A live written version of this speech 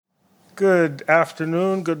Good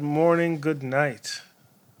afternoon, good morning, good night.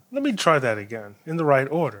 Let me try that again in the right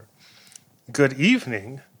order. Good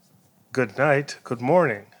evening, good night, good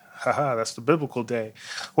morning. Haha, that's the biblical day.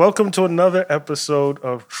 Welcome to another episode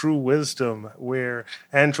of True Wisdom, where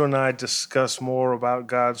Andrew and I discuss more about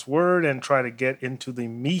God's Word and try to get into the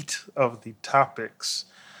meat of the topics.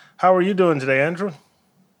 How are you doing today, Andrew?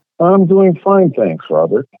 I'm doing fine, thanks,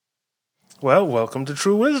 Robert. Well, welcome to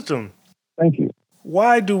True Wisdom. Thank you.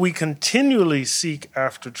 Why do we continually seek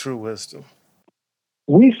after true wisdom?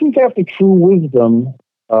 We seek after true wisdom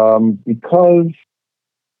because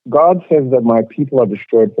God says that my people are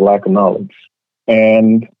destroyed for lack of knowledge.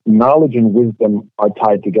 And knowledge and wisdom are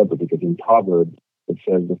tied together because in Proverbs it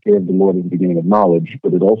says the fear of the Lord is the beginning of knowledge,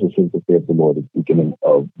 but it also says the fear of the Lord is the beginning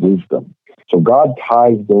of wisdom. So God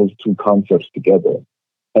ties those two concepts together.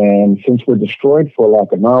 And since we're destroyed for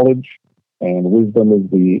lack of knowledge, and wisdom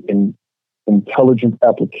is the intelligent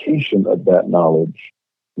application of that knowledge,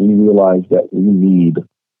 we realize that we need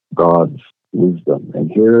God's wisdom.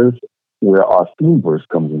 And here's where our theme verse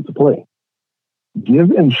comes into play.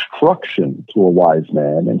 Give instruction to a wise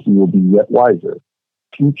man, and he will be yet wiser.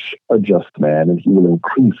 Teach a just man, and he will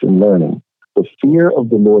increase in learning. The fear of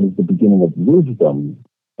the Lord is the beginning of wisdom,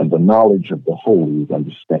 and the knowledge of the holy is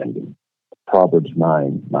understanding. Proverbs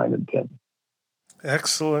 9 and 10.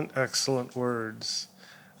 Excellent words.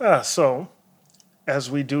 So,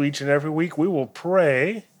 as we do each and every week, we will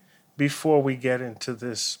pray before we get into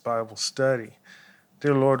this Bible study.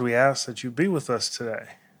 Dear Lord, we ask that you be with us today.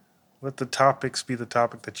 Let the topics be the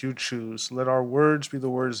topic that you choose. Let our words be the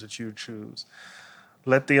words that you choose.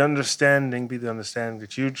 Let the understanding be the understanding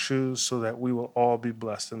that you choose so that we will all be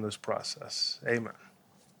blessed in this process. Amen.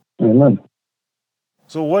 Amen.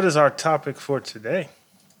 So, what is our topic for today?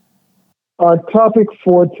 Our topic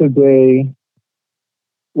for today,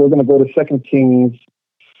 we're going to go to 2 Kings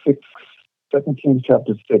 6, 2 Kings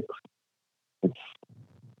chapter 6.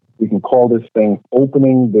 We can call this thing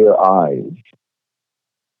opening their eyes.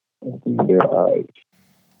 Opening their eyes.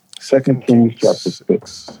 2 Kings chapter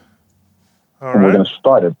 6. All and right. We're going to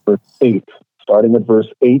start at verse 8. Starting at verse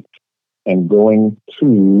 8 and going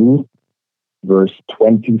to verse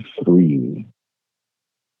 23.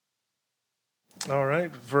 All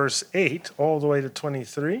right. Verse 8 all the way to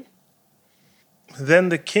 23. Then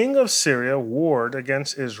the king of Syria warred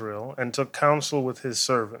against Israel and took counsel with his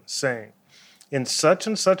servants, saying, in such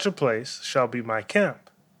and such a place shall be my camp.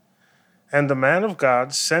 And the man of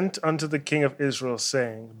God sent unto the king of Israel,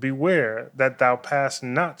 saying, beware that thou pass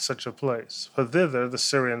not such a place, for thither the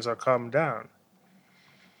Syrians are come down.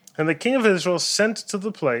 And the king of Israel sent to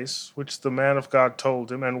the place which the man of God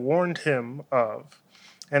told him, and warned him of,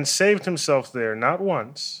 and saved himself there not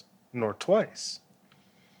once, nor twice.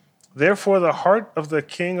 Therefore the heart of the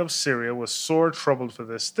king of Syria was sore troubled for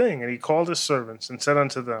this thing, and he called his servants, and said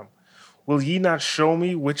unto them, will ye not show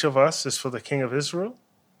me which of us is for the king of Israel?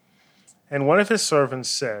 And one of his servants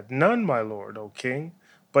said, none, my lord, O king,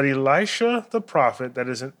 but Elisha the prophet that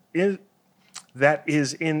is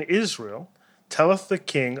in Israel telleth the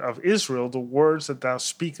king of Israel the words that thou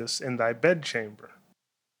speakest in thy bedchamber.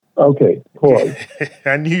 Okay, pause.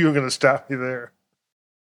 I knew you were going to stop me there.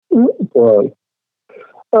 Pause.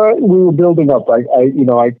 We were building up. I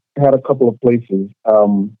had a couple of places.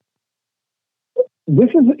 This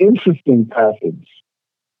is an interesting passage.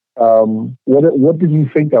 What did you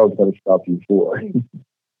think I was going to stop you for?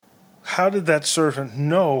 How did that servant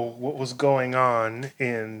know what was going on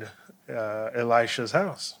in Elisha's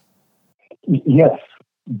house? Yes,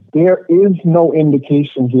 there is no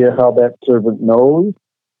indication here how that servant knows,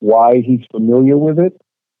 why he's familiar with it,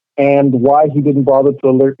 and why he didn't bother to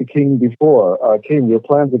alert the king before. King, your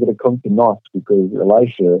plans are going to come to naught because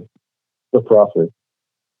Elisha, the prophet,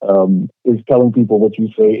 is telling people what you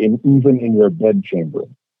say, even in your bedchamber.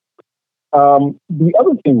 The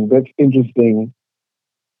other thing that's interesting,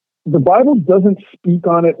 the Bible doesn't speak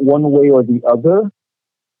on it one way or the other,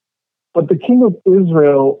 but the king of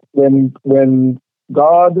Israel, when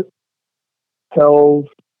God tells,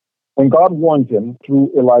 when God warns him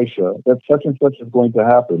through Elisha that such and such is going to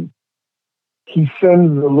happen, he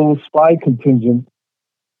sends a little spy contingent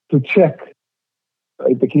to check.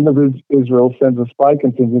 Right? The king of Israel sends a spy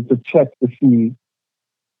contingent to check to see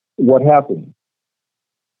what happened.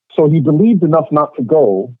 So he believed enough not to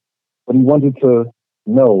go, but he wanted to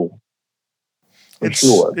know for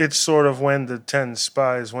sure. It's sort of when the 10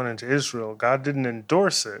 spies went into Israel. God didn't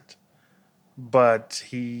endorse it, but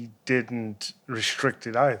he didn't restrict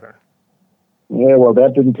it either. Yeah, well,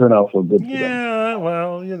 that didn't turn out so good for them. Yeah,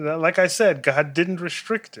 well, like I said, God didn't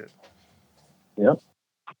restrict it. Yeah.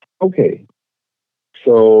 Okay.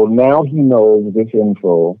 So now he knows this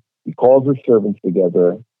info. He calls his servants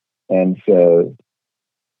together and says,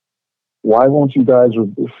 why won't you guys,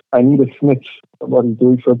 I need a snitch. Somebody's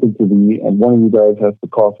doing something to me, and one of you guys has to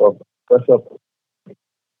fess up.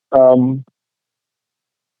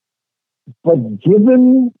 But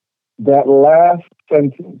given that last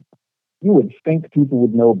sentence, you would think people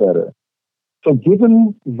would know better. So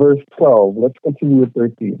given verse 12, let's continue with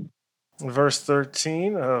 13. Verse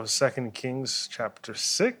 13 of 2 Kings chapter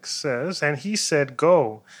 6 says, and he said,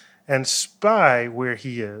 go and spy where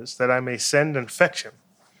he is, that I may send and fetch him.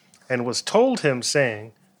 And was told him,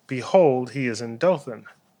 saying, behold, he is in Dothan.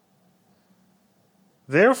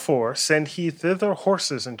 Therefore sent he thither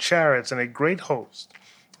horses and chariots and a great host.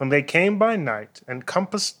 And they came by night and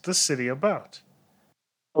compassed the city about.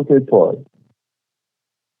 Okay, pause.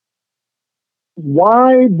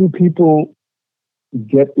 Why do people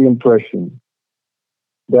get the impression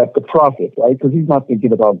that the prophet, right? Because he's not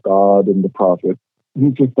thinking about God and the prophet.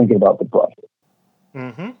 He's just thinking about the prophet.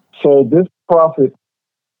 Mm-hmm. So this prophet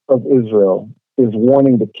of Israel is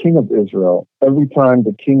warning the king of Israel every time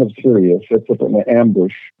the king of Syria sets up an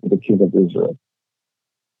ambush for the king of Israel.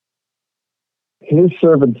 His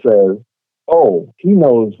servant says, oh, he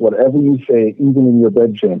knows whatever you say, even in your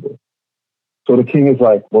bedchamber. So the king is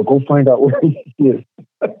like, well, go find out where he is.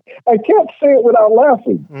 I can't say it without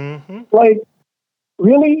laughing. Mm-hmm. Like,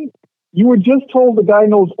 really? You were just told the guy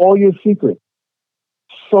knows all your secrets.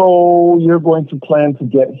 So you're going to plan to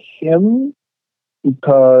get him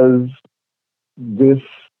because this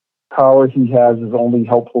power he has is only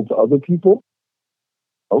helpful to other people?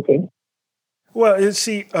 Okay. Well, you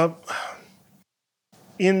see,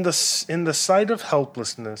 in the sight of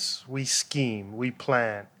helplessness, we scheme, we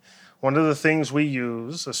plan. One of the things we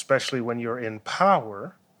use, especially when you're in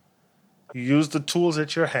power, you use the tools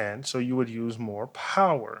at your hand, so you would use more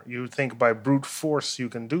power. You would think by brute force you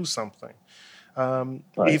can do something. Right.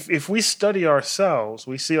 If we study ourselves,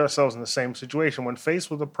 we see ourselves in the same situation. When faced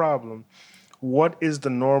with a problem, what is the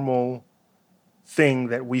normal thing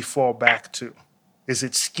that we fall back to? Is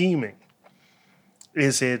it scheming?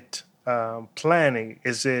 Is it planning?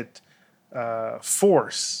 Is it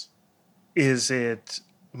force? Is it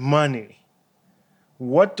money?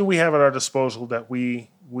 What do we have at our disposal that we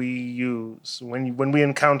use when we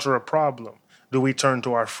encounter a problem? Do we turn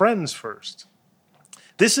to our friends first?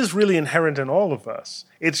 This is really inherent in all of us.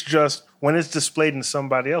 It's just when it's displayed in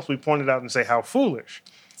somebody else, we point it out and say, how foolish.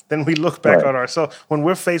 Then we look back at ourselves. When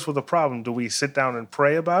we're faced with a problem, do we sit down and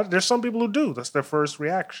pray about it? There's some people who do. That's their first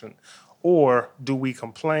reaction. Or do we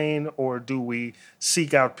complain, or do we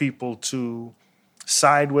seek out people to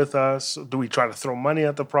side with us? Do we try to throw money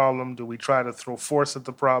at the problem? Do we try to throw force at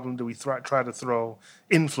the problem? Do we try to throw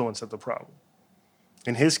influence at the problem?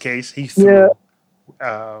 In his case, he threw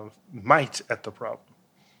might at the problem.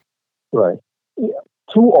 Right. Yeah.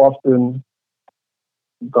 Too often,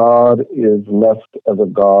 God is left as a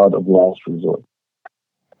God of last resort.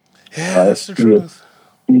 Yeah, that's the truth.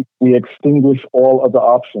 We extinguish all other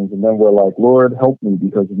options, and then we're like, Lord, help me,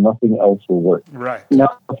 because nothing else will work. Right.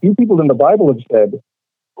 Now, a few people in the Bible have said,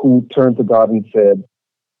 who turned to God and said,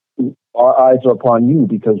 our eyes are upon you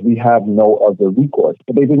because we have no other recourse.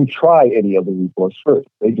 But they didn't try any other recourse first.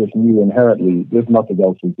 They just knew inherently there's nothing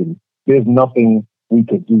we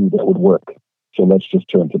could do that would work. So let's just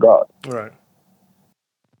turn to God. Right.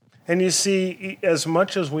 And you see, as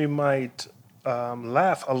much as we might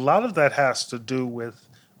laugh, a lot of that has to do with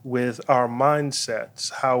our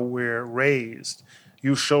mindsets, how we're raised.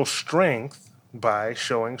 You show strength by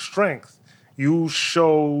showing strength. You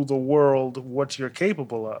show the world what you're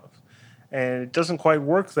capable of. And it doesn't quite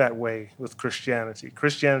work that way with Christianity.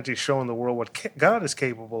 Christianity is showing the world what God is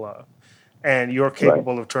capable of. And you're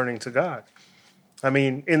capable of turning to God. I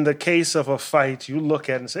mean, in the case of a fight, you look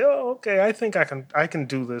at it and say, oh, okay, I think I can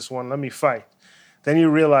do this one. Let me fight. Then you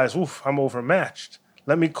realize, oof, I'm overmatched.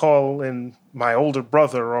 Let me call in my older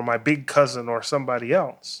brother or my big cousin or somebody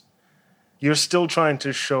else. You're still trying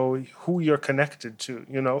to show who you're connected to,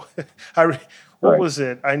 you know. What was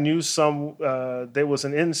it? I knew there was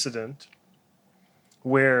an incident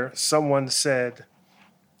where someone said,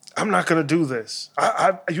 I'm not going to do this.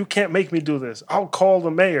 You can't make me do this. I'll call the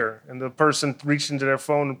mayor. And the person reached into their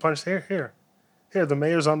phone and punched, here, the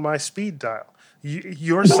mayor's on my speed dial.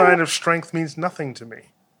 Your sign of strength means nothing to me.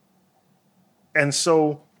 And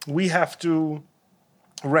so we have to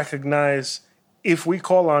recognize if we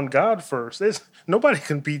call on God first, nobody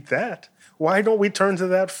can beat that. Why don't we turn to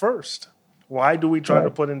that first? Why do we try to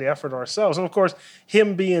put in the effort ourselves? And of course,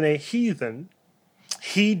 him being a heathen,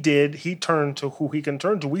 he turned to who he can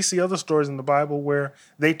turn to. We see other stories in the Bible where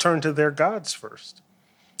they turned to their gods first.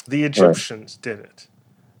 The Egyptians did it.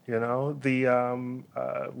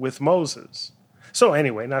 with Moses. So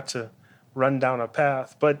anyway, not to run down a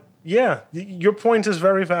path, but yeah, your point is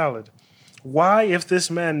very valid. Why, if this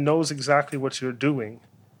man knows exactly what you're doing,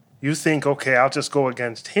 you think, okay, I'll just go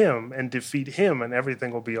against him and defeat him and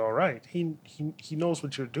everything will be all right. He knows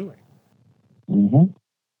what you're doing. Mm-hmm.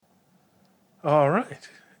 All right.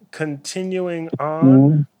 Continuing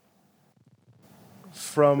on 15.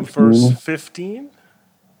 from verse 15. 15.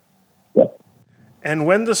 Yep. And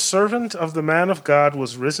when the servant of the man of God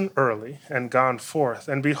was risen early and gone forth,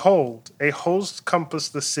 and behold, a host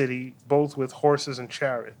compassed the city, both with horses and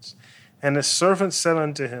chariots. And his servant said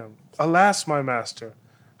unto him, Alas, my master,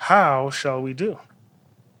 how shall we do?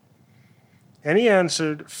 And he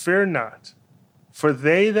answered, Fear not, for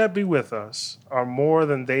they that be with us are more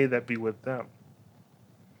than they that be with them.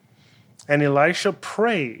 And Elisha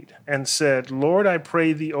prayed and said, Lord, I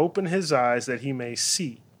pray thee, open his eyes that he may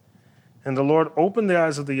see. And the Lord opened the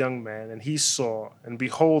eyes of the young man, and he saw, and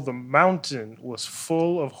behold, the mountain was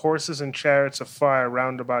full of horses and chariots of fire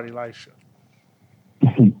round about Elisha.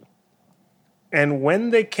 And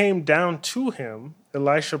when they came down to him,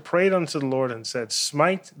 Elisha prayed unto the Lord and said,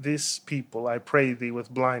 Smite this people, I pray thee,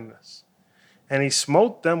 with blindness. And he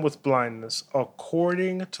smote them with blindness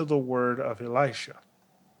according to the word of Elisha.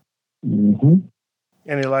 Mm-hmm.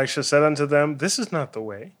 And Elisha said unto them, This is not the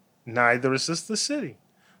way, neither is this the city.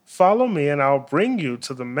 Follow me, and I'll bring you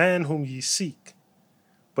to the man whom ye seek.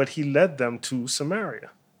 But he led them to Samaria.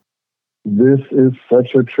 This is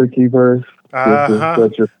such a tricky verse. This is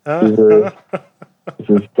such a tricky verse. This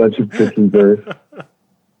is such a tricky verse.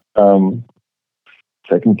 2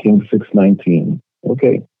 Kings 6:19.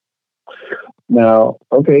 Okay. Now,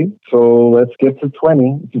 so let's get to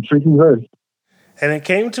 20. It's a tricky verse. And it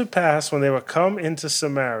came to pass when they were come into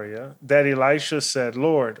Samaria that Elisha said,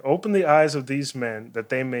 Lord, open the eyes of these men that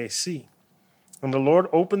they may see. And the Lord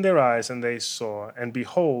opened their eyes, and they saw, and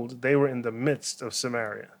behold, they were in the midst of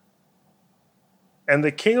Samaria. And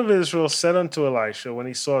the king of Israel said unto Elisha when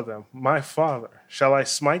he saw them, My father, shall I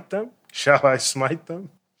smite them? Shall I smite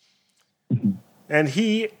them? And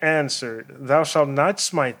he answered, Thou shalt not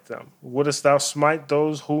smite them. Wouldest thou smite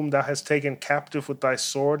those whom thou hast taken captive with thy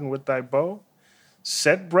sword and with thy bow?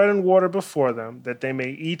 Set bread and water before them, that they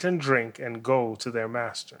may eat and drink and go to their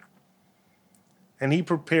master. And he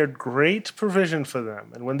prepared great provision for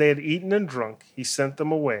them. And when they had eaten and drunk, he sent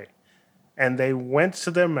them away, and they went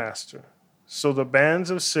to their master. So the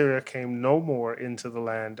bands of Syria came no more into the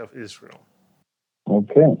land of Israel.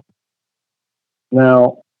 Okay.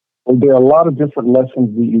 Now, there are a lot of different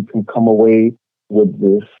lessons that you can come away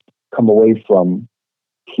from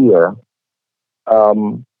here.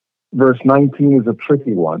 Verse 19 is a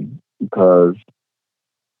tricky one because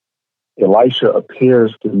Elisha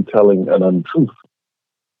appears to be telling an untruth.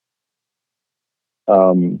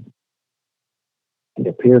 He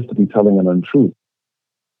appears to be telling an untruth.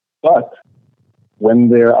 But when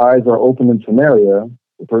their eyes are opened in Samaria,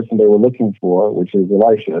 the person they were looking for, which is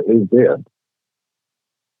Elisha, is there.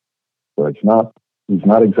 So he's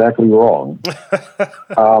not exactly wrong.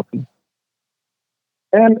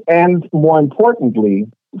 And more importantly,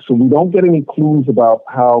 so we don't get any clues about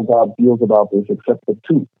how God feels about this except for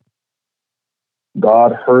two.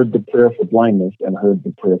 God heard the prayer for blindness and heard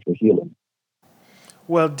the prayer for healing.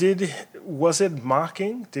 Well, was it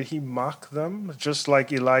mocking? Did he mock them just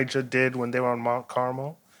like Elijah did when they were on Mount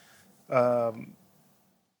Carmel? It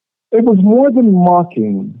was more than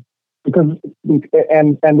mocking because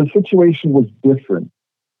the situation was different,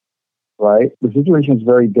 right? The situation is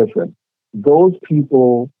very different. Those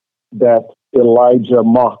people that Elijah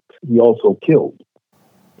mocked, he also killed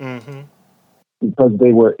because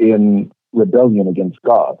they were in rebellion against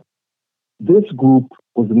God. This group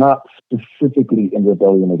was not specifically in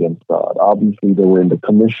rebellion against God. Obviously, they were in the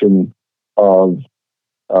commission of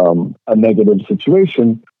a negative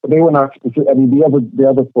situation, but they were not specific. I mean, the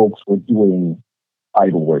other folks were doing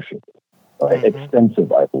idol worship, right?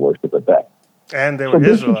 Extensive idol worship at that. And they so were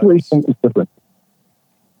this Israelites. Situation is different.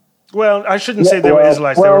 Well, I shouldn't say they were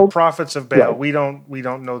Israelites. They were prophets of Baal. Right. We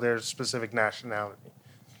don't know their specific nationality.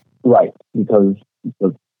 Right, because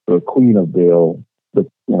the queen of Baal,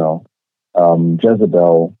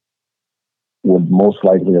 Jezebel, would most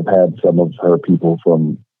likely have had some of her people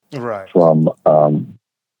from the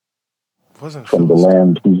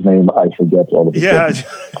land whose name I forget all of a sudden.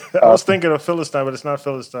 I was thinking of Philistine, but it's not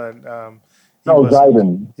Philistine.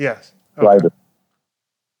 Zidon. Yes. Okay. Zidon.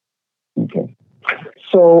 Okay.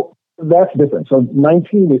 So that's different. So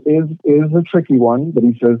 19 is a tricky one, but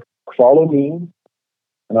he says, follow me,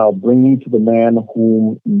 and I'll bring you to the man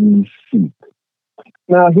whom you seek.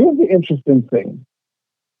 Now, here's the interesting thing.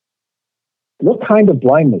 what kind of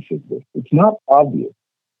blindness is this? It's not obvious.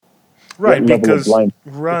 Right, What level of because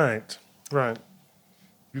blindness? right.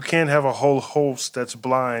 You can't have a whole host that's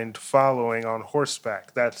blind following on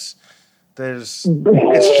horseback. It's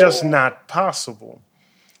just not possible.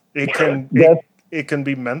 It can That's, it can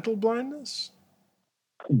be mental blindness.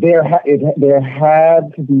 there had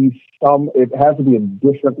to be it has to be a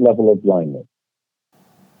different level of blindness,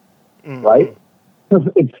 right? Because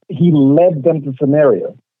he led them to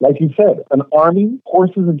Samaria. Like you said, an army,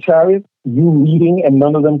 horses and chariots, you leading and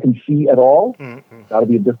none of them can see at all, got to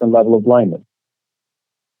be a different level of blindness.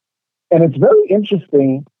 And it's very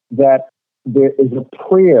interesting that there is a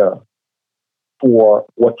prayer for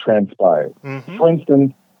what transpired. For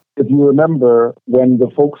instance, if you remember, when the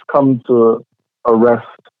folks come to arrest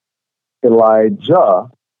Elijah,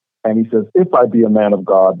 and he says, if I be a man of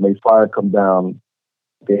God, may fire come down.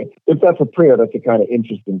 Okay. If that's a prayer, that's a kind of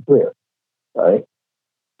interesting prayer, right?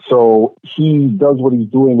 So he does what he's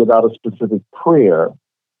doing without a specific prayer.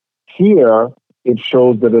 Here, it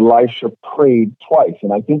shows that Elisha prayed twice.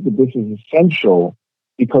 And I think that this is essential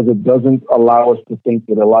because it doesn't allow us to think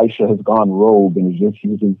that Elisha has gone rogue and is just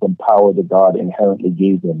using some power that God inherently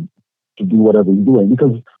gave him to do whatever he's doing.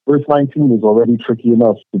 Because verse 19 is already tricky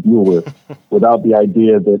enough to deal with without the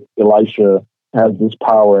idea that Elisha has this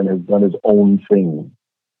power and has done his own thing.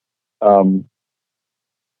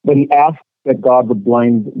 But he asked that God would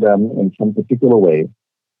blind them in some particular way.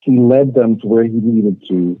 He led them to where he needed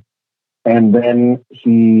to. And then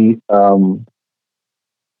he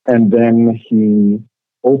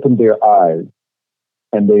opened their eyes,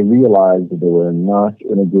 and they realized that they were not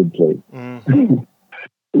in a good place.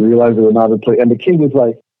 They realized they were not in a place. And the king was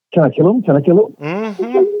like, "Can I kill him? Can I kill him?"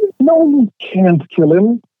 Like, no, you can't kill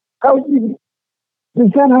him.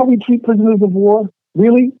 Is that how we treat prisoners of war?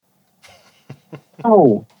 Really?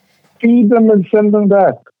 No. Feed them and send them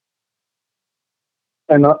back.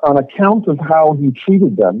 And on account of how he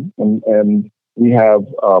treated them, and we have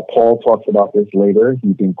Paul talks about this later,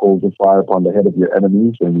 heaping coals of fire upon the head of your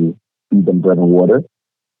enemies when you feed them bread and water.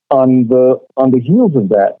 On the heels of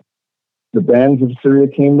that, the bands of Syria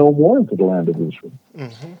came no more into the land of Israel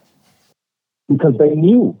because they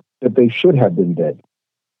knew that they should have been dead.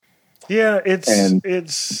 Yeah,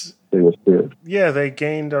 it's they were scared. Yeah, they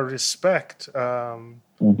gained a respect.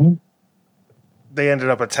 They ended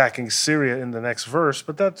up attacking Syria in the next verse,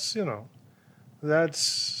 but that's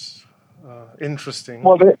interesting.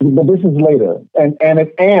 Well, but this is later, and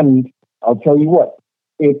I'll tell you what,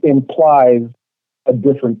 it implies a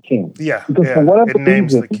different king. Yeah, because for whatever it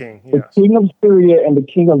names reason, the king. Yes. The king of Syria and the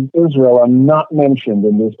king of Israel are not mentioned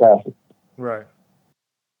in this passage. Right.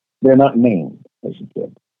 They're not named, I should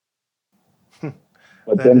say.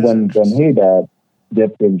 But then when Hadad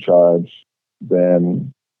gets in charge,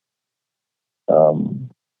 then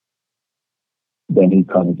he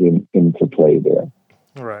comes into play there.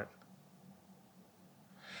 Right.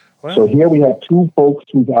 Well, so here we have two folks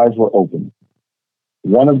whose eyes were opened.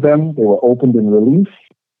 One of them, they were opened in relief.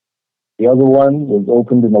 The other one was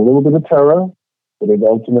opened in a little bit of terror, but it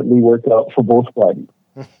ultimately worked out for both parties.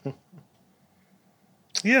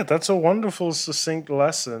 Yeah, that's a wonderful, succinct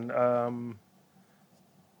lesson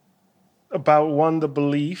about the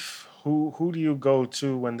belief. Who do you go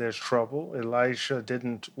to when there's trouble? Elisha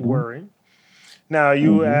didn't worry. Now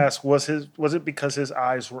you ask, was it because his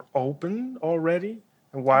eyes were open already?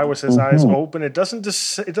 And why was his eyes open? It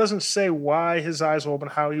doesn't say why his eyes were open,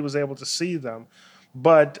 how he was able to see them.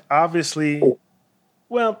 But obviously,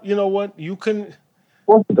 well, you know what? You can. Of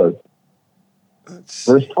course it does.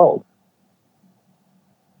 Verse 12.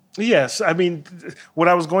 Yes, I mean, what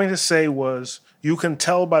I was going to say was you can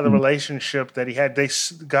tell by the relationship that he had.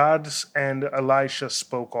 God and Elisha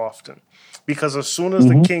spoke often, because as soon as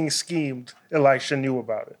the king schemed, Elisha knew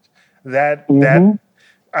about it. That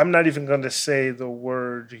I'm not even going to say the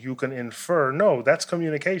word you can infer. No, that's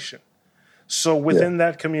communication. So within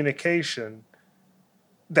that communication,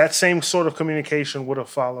 that same sort of communication would have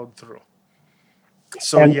followed through.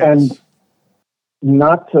 So yes. And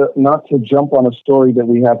not to jump on a story that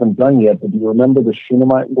we haven't done yet, but do you remember the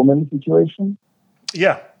Shunammite woman situation?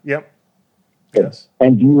 Yeah. Yep. Yes.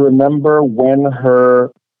 And do you remember when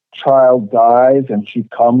her child dies and she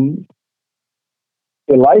comes?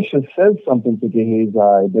 Elisha says something to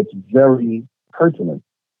Gehazi that's very pertinent.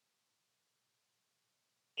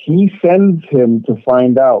 He sends him to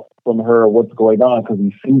find out from her what's going on because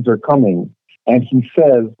he sees her coming. And he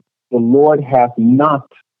says, the Lord hath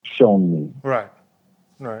not shown me. Right.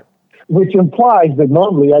 Which implies that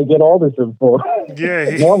normally I get all this info.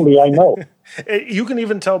 Yeah. Normally I know. You can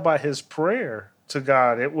even tell by his prayer to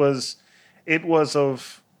God. It was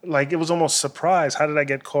of like it was almost surprise. How did I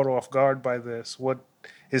get caught off guard by this? What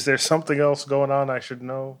is there something else going on I should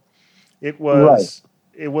know? It Right, was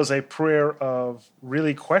it was a prayer of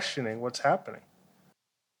really questioning what's happening.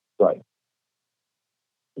 right.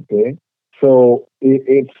 Okay. So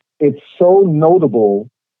it's so notable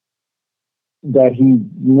that he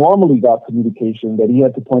normally got communication that he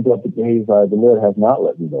had to point out to Gehazi, the Lord has not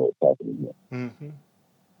let me know what's happening yet. Mm-hmm.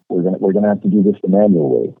 We're gonna have to do this the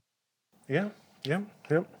manual way. Yeah, yeah,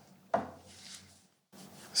 yep.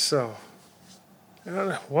 So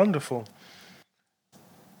wonderful.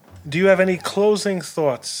 Do you have any closing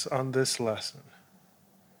thoughts on this lesson?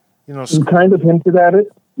 You know, You kind of hinted at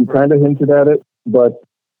it. You right. kind of hinted at it, but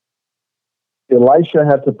Elisha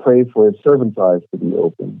had to pray for his servant's eyes to be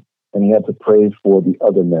open, and he had to pray for the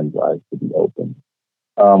other men's eyes to be open.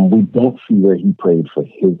 We don't see where he prayed for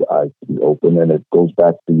his eyes to be open, and it goes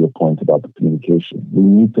back to your point about the communication. We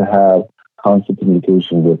need to have constant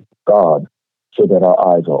communication with God so that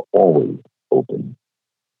our eyes are always open.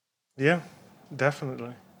 Yeah,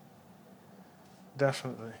 definitely.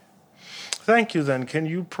 Definitely. Thank you then. Can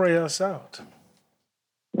you pray us out?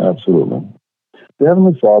 Absolutely.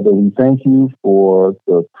 Heavenly Father, we thank you for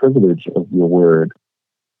the privilege of your word.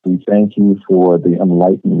 We thank you for the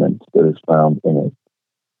enlightenment that is found in it.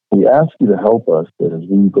 We ask you to help us that as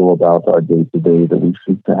we go about our day to day, that we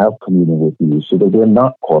seek to have communion with you so that we're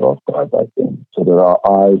not caught off guard by things, so that our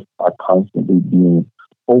eyes are constantly being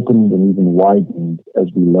opened and even widened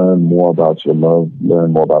as we learn more about your love,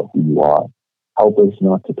 learn more about who you are. Help us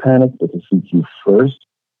not to panic, but to seek you first,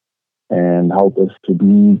 and help us to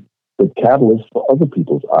be the catalyst for other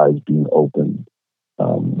people's eyes being opened.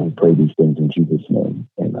 We pray these things in Jesus' name.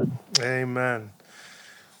 Amen. Amen.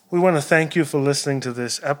 We want to thank you for listening to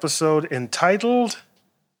this episode entitled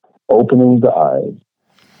Opening the Eyes.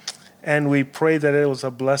 And we pray that it was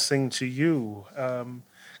a blessing to you.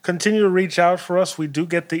 Continue to reach out for us. We do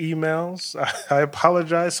get the emails. I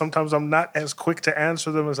apologize. Sometimes I'm not as quick to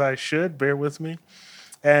answer them as I should. Bear with me.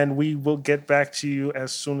 And we will get back to you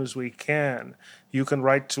as soon as we can. You can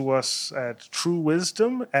write to us at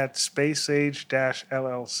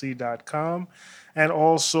truewisdom@spaceage-llc.com, and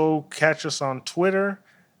also catch us on Twitter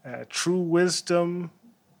at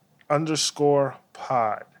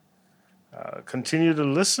truewisdom_pod. Continue to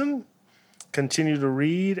listen, continue to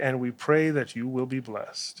read, and we pray that you will be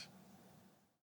blessed.